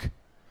work.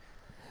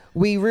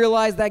 We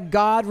realize that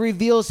God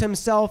reveals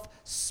himself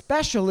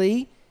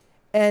specially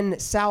and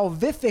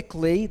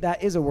salvifically,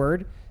 that is a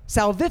word,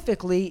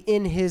 salvifically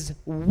in his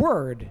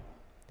word.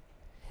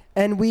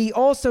 And we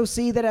also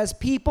see that as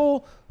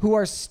people who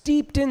are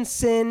steeped in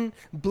sin,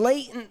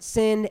 blatant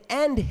sin,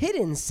 and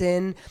hidden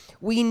sin,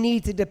 we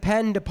need to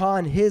depend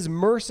upon his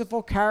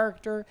merciful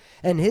character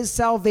and his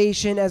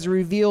salvation as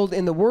revealed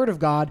in the Word of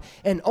God,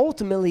 and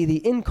ultimately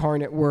the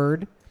incarnate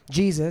Word,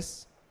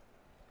 Jesus,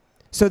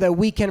 so that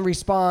we can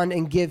respond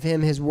and give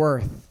him his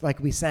worth, like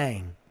we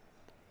sang.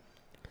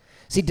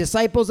 See,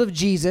 disciples of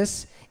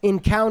Jesus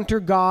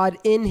encounter God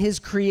in his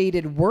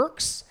created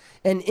works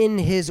and in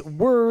his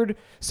word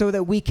so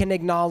that we can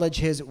acknowledge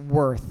his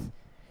worth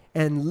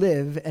and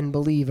live and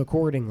believe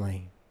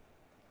accordingly.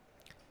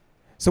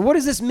 So what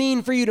does this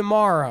mean for you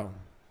tomorrow?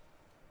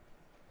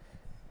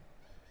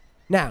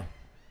 Now,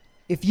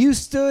 if you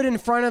stood in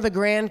front of the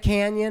Grand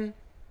Canyon,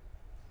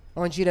 I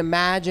want you to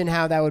imagine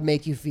how that would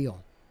make you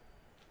feel.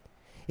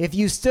 If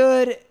you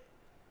stood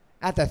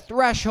at the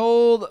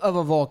threshold of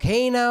a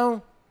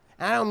volcano,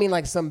 I don't mean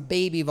like some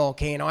baby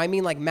volcano, I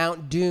mean like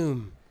Mount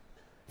Doom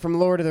from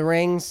Lord of the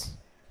Rings,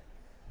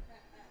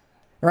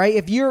 right?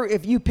 If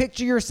you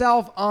picture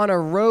yourself on a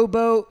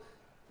rowboat,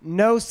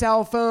 no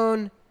cell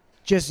phone,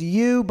 just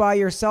you by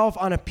yourself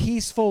on a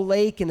peaceful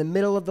lake in the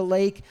middle of the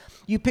lake,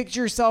 you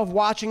picture yourself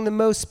watching the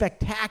most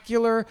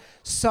spectacular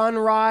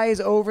sunrise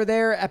over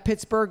there at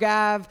Pittsburgh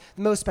Ave,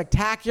 the most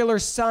spectacular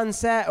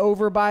sunset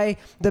over by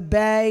the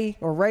bay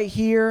or right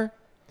here.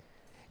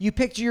 You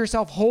picture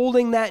yourself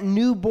holding that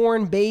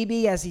newborn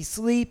baby as he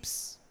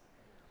sleeps,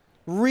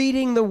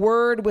 reading the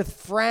word with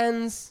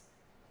friends,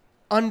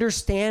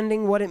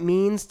 understanding what it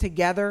means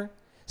together,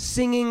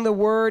 singing the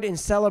word in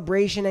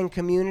celebration and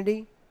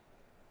community.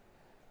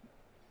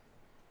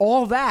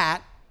 All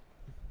that,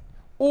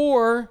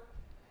 or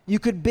you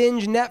could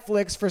binge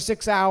Netflix for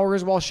 6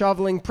 hours while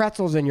shoveling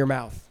pretzels in your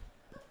mouth.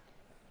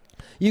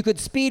 You could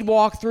speed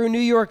walk through New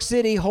York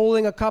City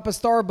holding a cup of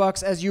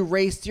Starbucks as you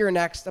race to your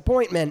next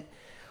appointment.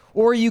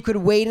 Or you could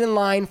wait in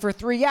line for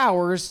 3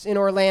 hours in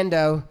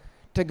Orlando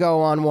to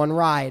go on one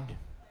ride.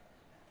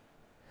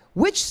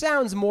 Which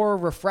sounds more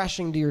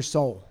refreshing to your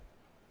soul?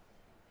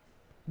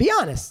 Be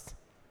honest.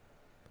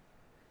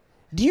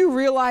 Do you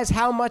realize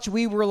how much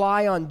we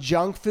rely on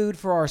junk food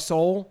for our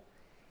soul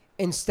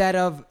instead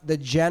of the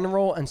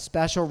general and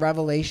special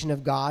revelation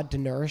of God to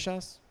nourish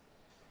us?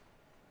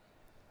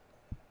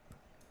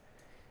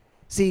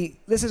 See,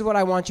 this is what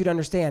I want you to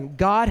understand.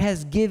 God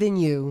has given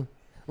you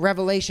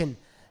revelation,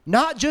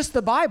 not just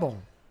the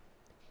Bible.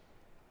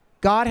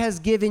 God has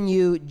given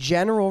you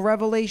general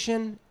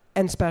revelation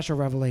and special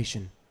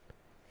revelation.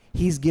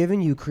 He's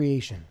given you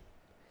creation.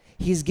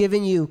 He's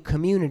given you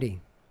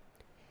community.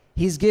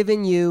 He's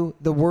given you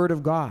the Word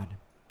of God.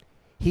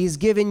 He's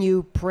given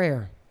you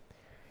prayer.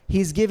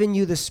 He's given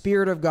you the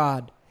Spirit of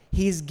God.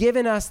 He's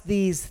given us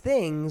these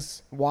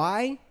things.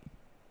 Why?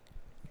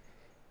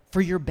 For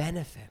your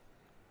benefit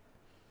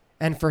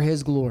and for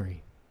his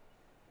glory.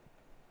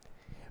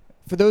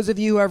 For those of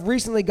you who have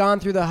recently gone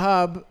through the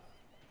hub,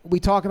 we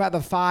talk about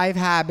the 5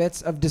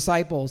 habits of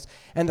disciples.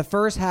 And the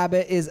first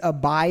habit is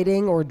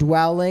abiding or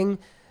dwelling,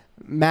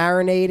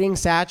 marinating,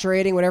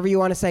 saturating, whatever you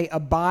want to say,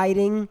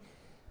 abiding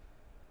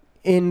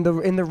in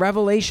the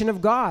revelation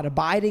of God,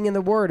 abiding in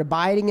the Word,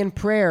 abiding in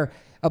prayer,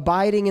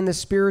 abiding in the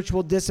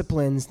spiritual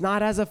disciplines,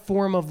 not as a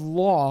form of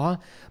law,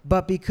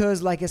 but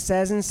because, like it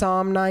says in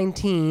Psalm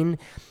 19,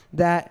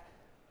 that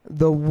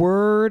the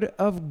Word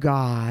of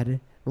God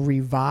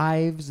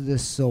revives the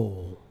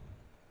soul.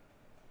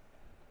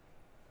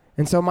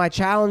 And so my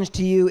challenge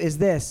to you is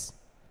this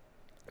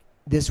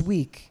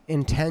week,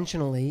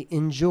 intentionally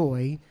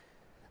enjoy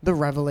the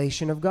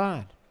revelation of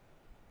God.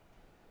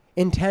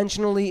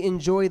 Intentionally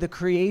enjoy the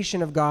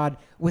creation of God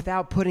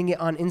without putting it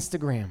on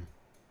Instagram.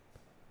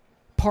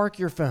 Park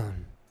your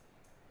phone.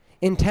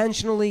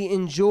 Intentionally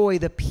enjoy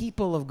the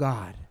people of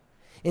God.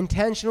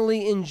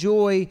 Intentionally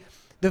enjoy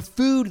the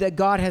food that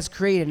God has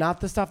created, not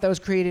the stuff that was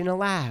created in a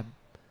lab.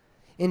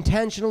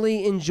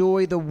 Intentionally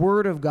enjoy the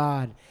Word of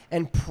God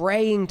and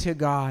praying to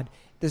God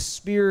the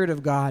Spirit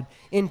of God.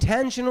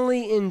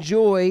 Intentionally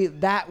enjoy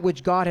that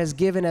which God has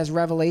given as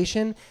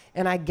revelation,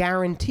 and I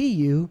guarantee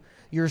you,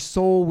 your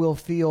soul will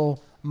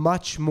feel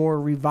much more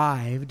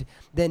revived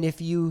than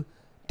if you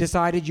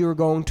decided you were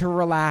going to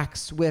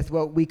relax with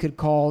what we could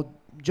call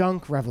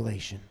junk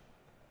revelation.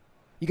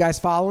 You guys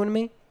following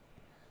me?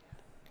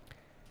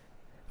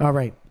 All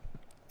right.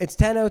 It's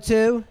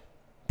 10:02.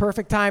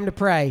 Perfect time to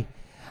pray.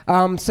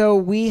 So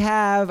we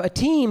have a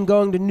team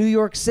going to New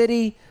York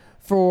City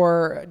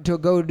to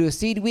go to a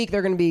seed week.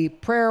 They're going to be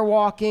prayer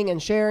walking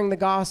and sharing the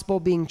gospel,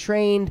 being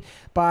trained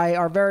by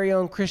our very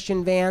own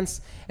Christian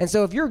Vance. And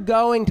so if you're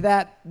going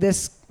to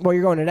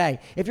you're going today.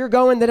 If you're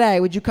going today,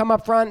 would you come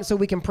up front so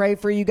we can pray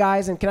for you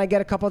guys? And can I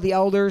get a couple of the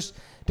elders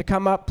to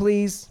come up,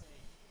 please?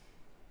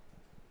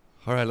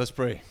 All right, let's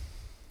pray.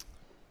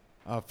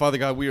 Father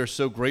God, we are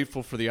so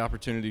grateful for the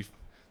opportunity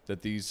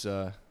that these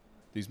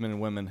men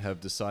and women have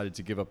decided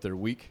to give up their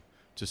week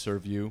to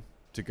serve you,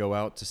 to go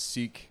out to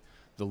seek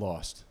the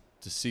lost,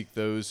 to seek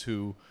those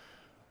who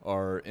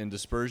are in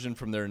dispersion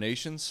from their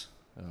nations.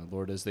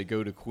 Lord, as they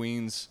go to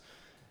Queens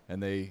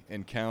and they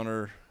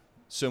encounter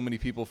so many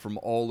people from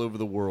all over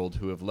the world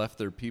who have left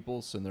their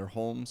peoples and their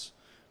homes,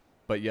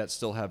 but yet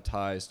still have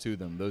ties to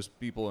them. Those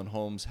people and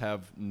homes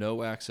have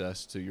no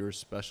access to your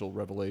special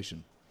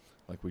revelation,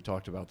 like we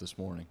talked about this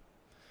morning.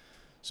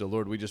 So,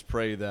 Lord, we just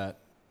pray that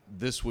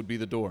this would be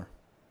the door,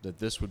 that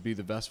this would be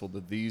the vessel,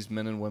 that these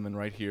men and women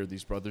right here,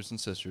 these brothers and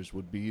sisters,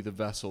 would be the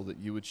vessel that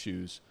you would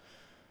choose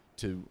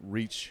to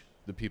reach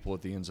the people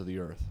at the ends of the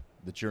earth,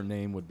 that your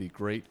name would be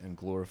great and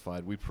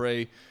glorified. We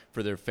pray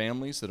for their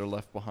families that are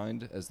left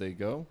behind as they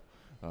go.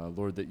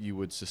 Lord, that you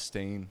would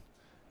sustain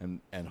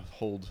and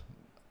hold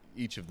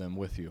each of them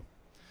with you.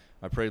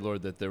 I pray,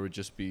 Lord, that there would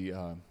just be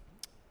a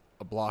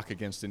block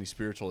against any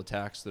spiritual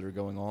attacks that are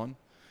going on,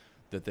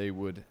 that they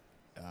would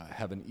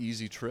have an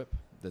easy trip,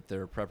 that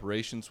their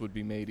preparations would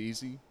be made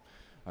easy.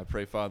 I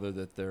pray, Father,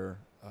 that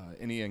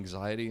any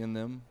anxiety in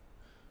them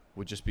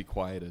would just be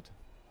quieted.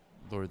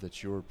 Lord,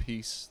 that your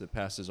peace that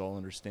passes all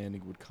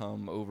understanding would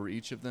come over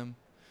each of them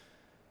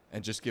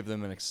and just give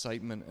them an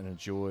excitement and a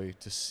joy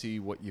to see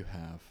what you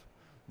have.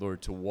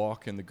 Lord, to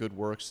walk in the good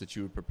works that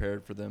you had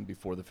prepared for them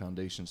before the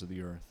foundations of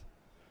the earth.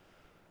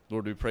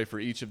 Lord, we pray for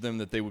each of them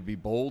that they would be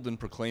bold in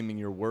proclaiming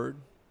your word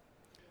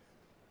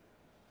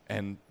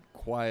and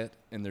quiet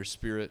in their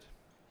spirit,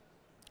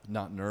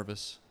 not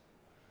nervous,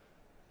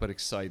 but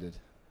excited,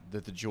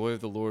 that the joy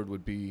of the Lord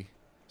would be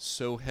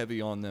so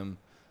heavy on them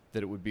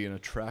that it would be an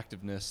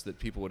attractiveness that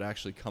people would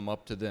actually come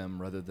up to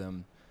them rather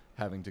than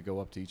having to go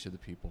up to each of the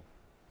people.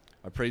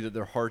 I pray that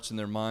their hearts and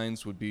their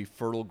minds would be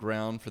fertile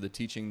ground for the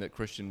teaching that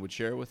Christian would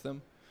share with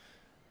them,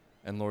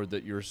 and Lord,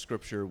 that your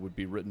scripture would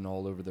be written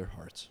all over their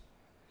hearts.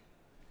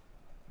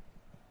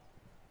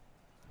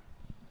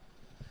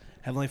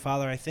 Heavenly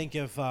Father, I think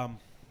of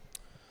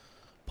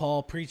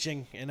Paul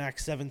preaching in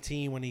Acts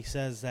 17 when he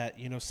says that,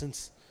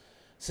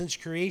 since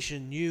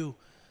creation, you,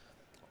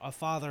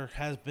 Father,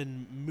 has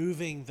been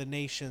moving the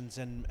nations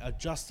and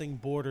adjusting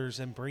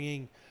borders and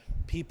bringing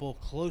people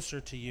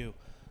closer to you,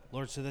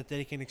 Lord, so that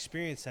they can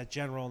experience that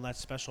general and that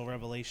special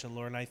revelation,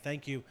 Lord. And I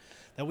thank you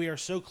that we are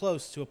so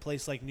close to a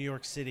place like New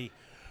York City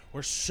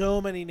where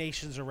so many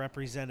nations are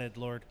represented,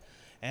 Lord.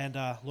 And,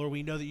 Lord,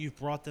 we know that you've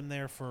brought them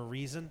there for a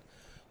reason,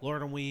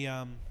 Lord, and we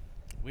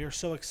are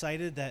so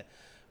excited that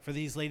for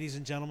these ladies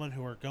and gentlemen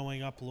who are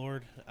going up,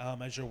 Lord,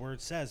 as your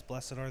word says,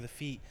 blessed are the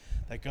feet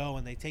that go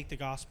and they take the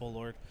gospel,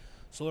 Lord.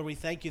 So, Lord, we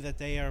thank you that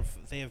they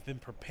have been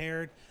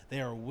prepared,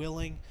 they are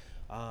willing.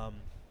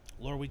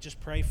 Lord, we just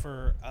pray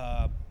for,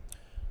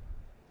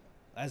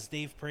 as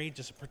Dave prayed,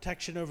 just a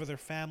protection over their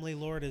family,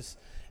 Lord, as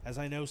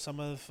I know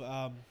some of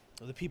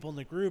the people in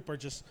the group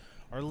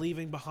are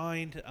leaving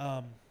behind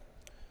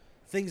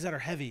things that are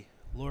heavy,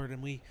 Lord,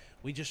 and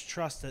we just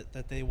trust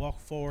that they walk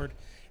forward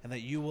and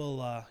that you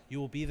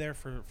will be there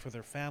for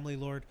their family,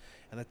 Lord,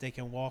 and that they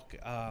can walk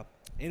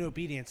in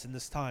obedience in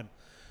this time.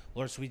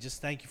 Lord, so we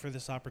just thank you for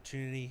this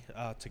opportunity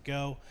to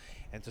go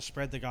and to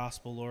spread the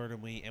gospel, Lord,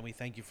 and we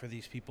thank you for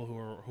these people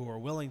who are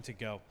willing to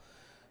go.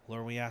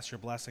 Lord, we ask your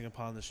blessing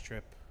upon this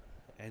trip.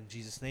 In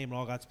Jesus' name, and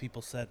all God's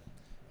people said,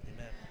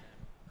 amen.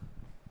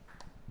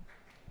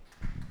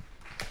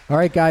 All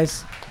right,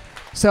 guys.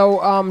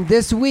 So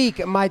this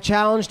week, my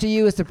challenge to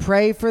you is to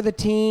pray for the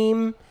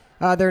team.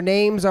 Their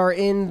names are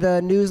in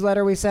the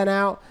newsletter we sent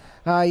out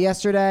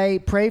yesterday.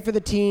 Pray for the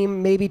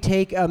team. Maybe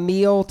take a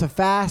meal to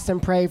fast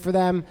and pray for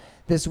them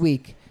this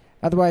week.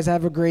 Otherwise,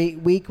 have a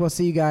great week. We'll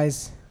see you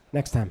guys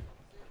next time.